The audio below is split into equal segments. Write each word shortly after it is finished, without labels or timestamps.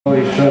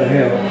Always try to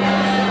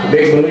help.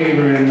 Big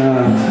believer in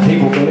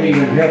people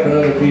believing in helping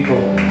other people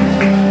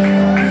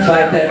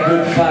fight that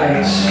good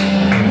fights.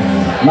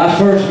 My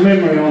first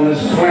memory on this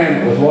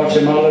planet was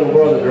watching my little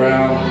brother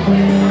drown.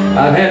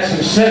 I've had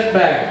some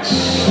setbacks.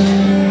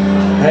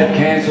 Had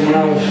cancer when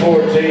I was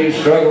 14,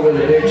 struggled with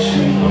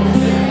addiction,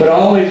 but I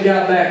always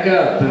got back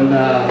up, and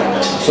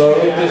so I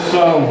wrote this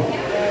song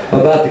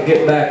about the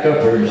Get Back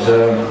Uppers.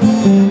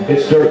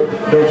 It's Dirk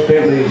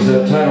Bentley's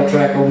title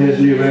track on his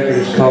new record.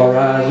 It's called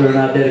Riser, and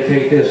I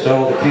dedicate this to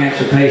all the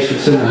cancer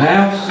patients in the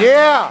house.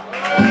 Yeah!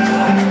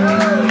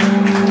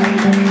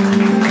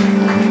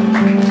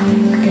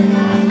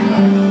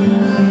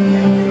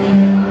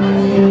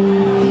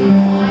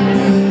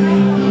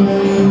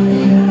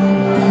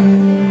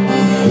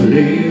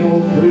 Lay your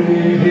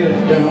pretty head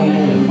down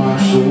on my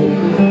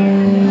shoulder.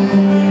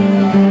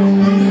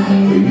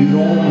 You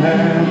don't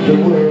have to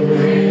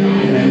worry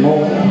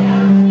anymore.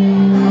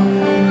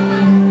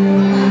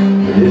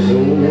 This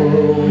old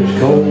world is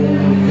cold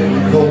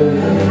and cold,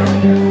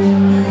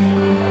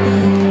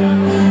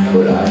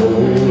 but I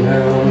know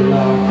how to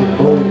lock and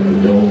bolt the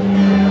door.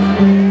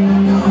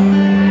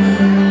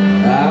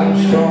 I'm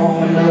strong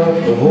enough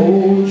to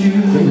hold you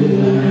through.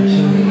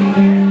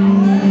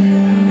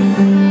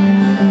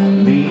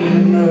 Mean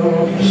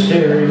enough to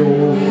stare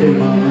your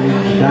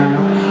demons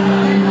down.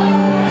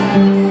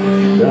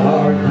 The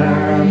hard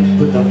times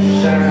put the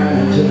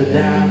shine to the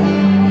down.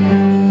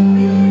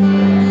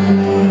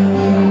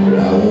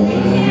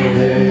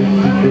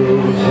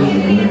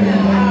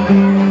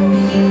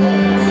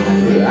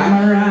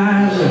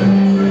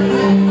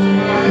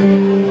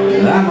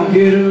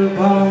 Get up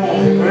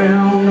off the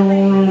ground,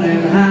 on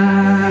running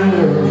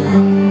higher.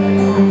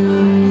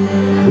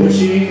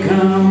 Pushing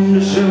come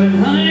to shoving,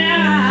 honey,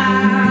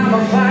 I'm a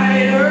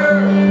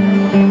fighter.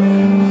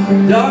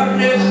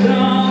 Darkness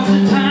comes to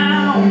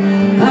town,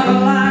 I'm a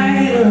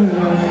lighter.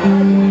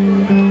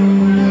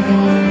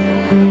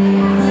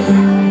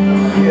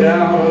 Get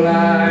out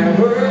alive,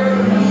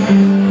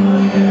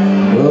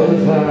 of the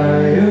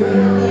fire,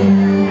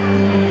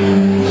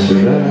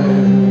 survive.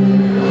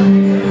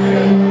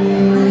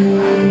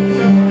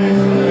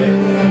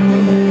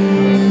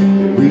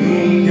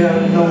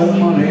 No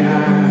money I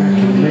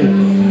can make,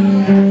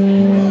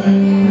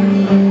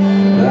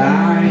 but I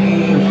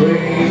ain't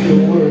afraid to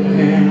work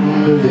down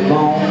to the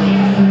bone.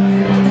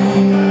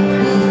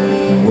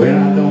 When I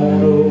don't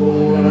know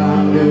what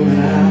I'm doing,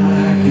 I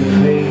can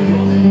fake it.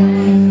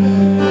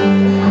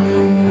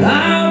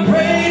 I'll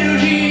pray to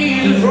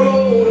Jesus,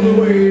 rolls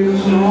away the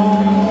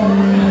storm,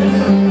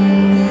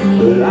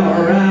 but I'm a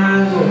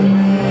riser.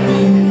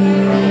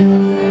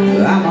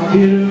 I'm a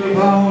get up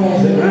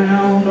off the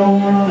ground,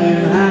 don't run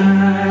and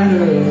hide.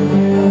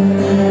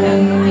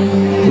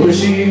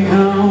 Pushing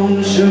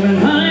home, shoving,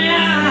 honey,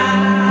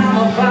 I'm a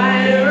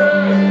fighter.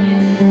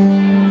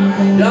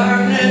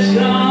 Darkness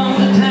comes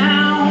to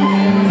town,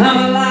 I'm a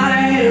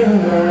lighter.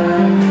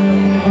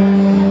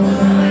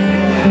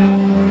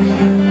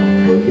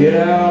 But get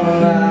out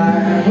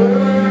alive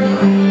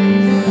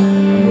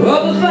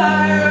of the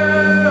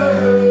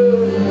fire,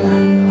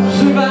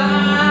 survive.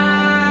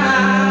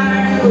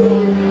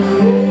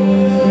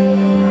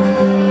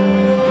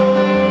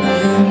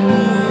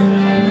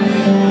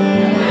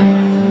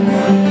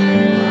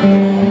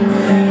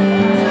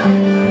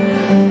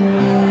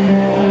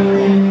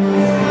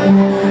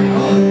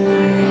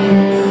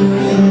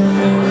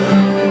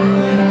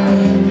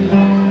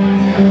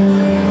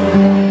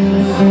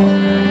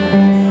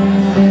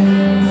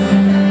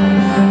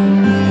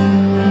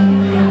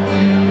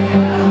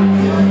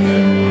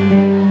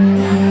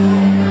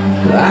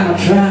 I'm a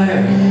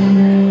tryer,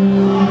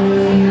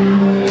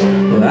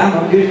 but I'm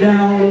gonna get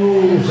down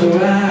low so I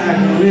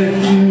can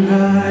lift you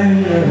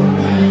higher.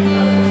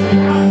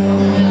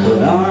 But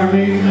the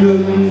army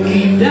couldn't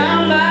keep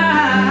down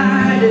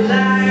my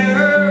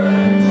desire.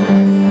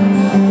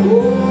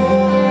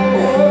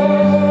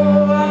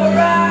 Oh, I'm a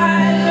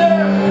riser,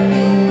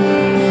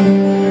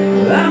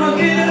 but I'm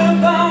gonna get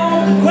up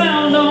off the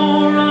ground,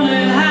 don't run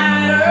and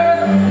hide her.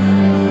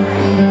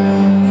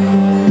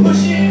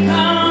 Pushing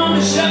on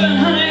the shoving,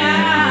 honey,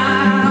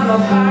 a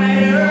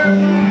fighter.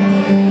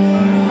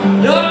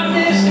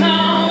 Darkness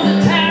comes to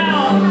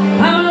town,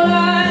 I'm a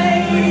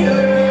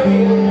lighter.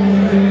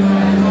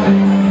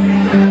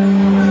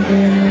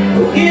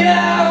 Get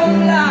out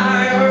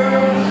alive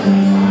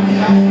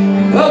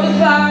of the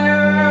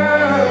fire,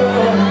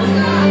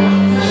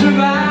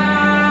 survive.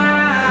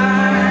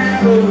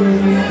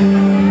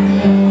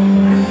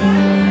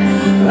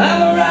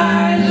 I'm a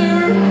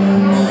riser,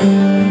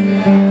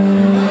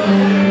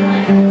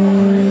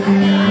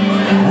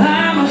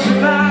 I'm a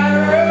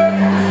survivor.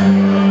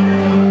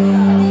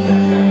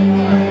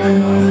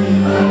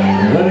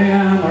 Honey,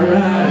 I'm a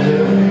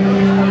riser.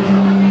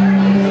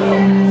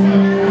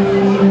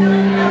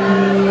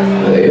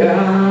 Yeah,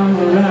 I'm a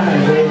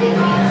riser.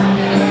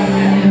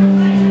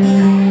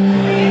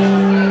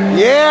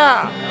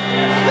 Yeah!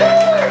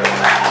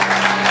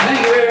 Thank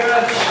you very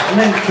much. My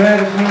name's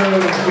Travis.